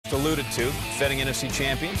just alluded to. Defending NFC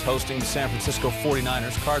champions, hosting the San Francisco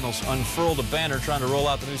 49ers. Cardinals unfurled a banner trying to roll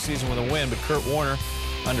out the new season with a win, but Kurt Warner,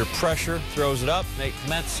 under pressure, throws it up. Nate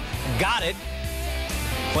Clements got it.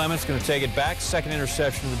 Clements going to take it back. Second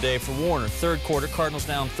interception of the day for Warner. Third quarter, Cardinals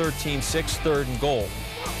down 13-6, 3rd and goal.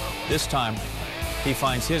 This time, he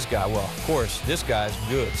finds his guy. Well, of course, this guy's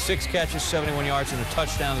good. 6 catches, 71 yards, and a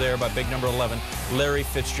touchdown there by big number 11, Larry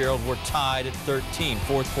Fitzgerald. We're tied at 13.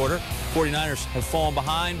 Fourth quarter, 49ers have fallen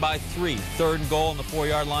behind by 3. 3rd and goal on the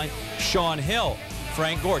 4-yard line. Sean Hill.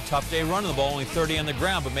 Frank Gore, tough day running the ball, only 30 on the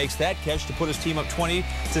ground, but makes that catch to put his team up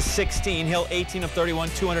 20-16. Hill, 18 of 31,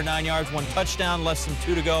 209 yards, 1 touchdown, less than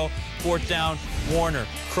 2 to go. 4th down, Warner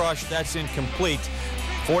crushed. That's incomplete.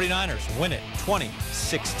 49ers win it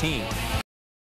 20-16.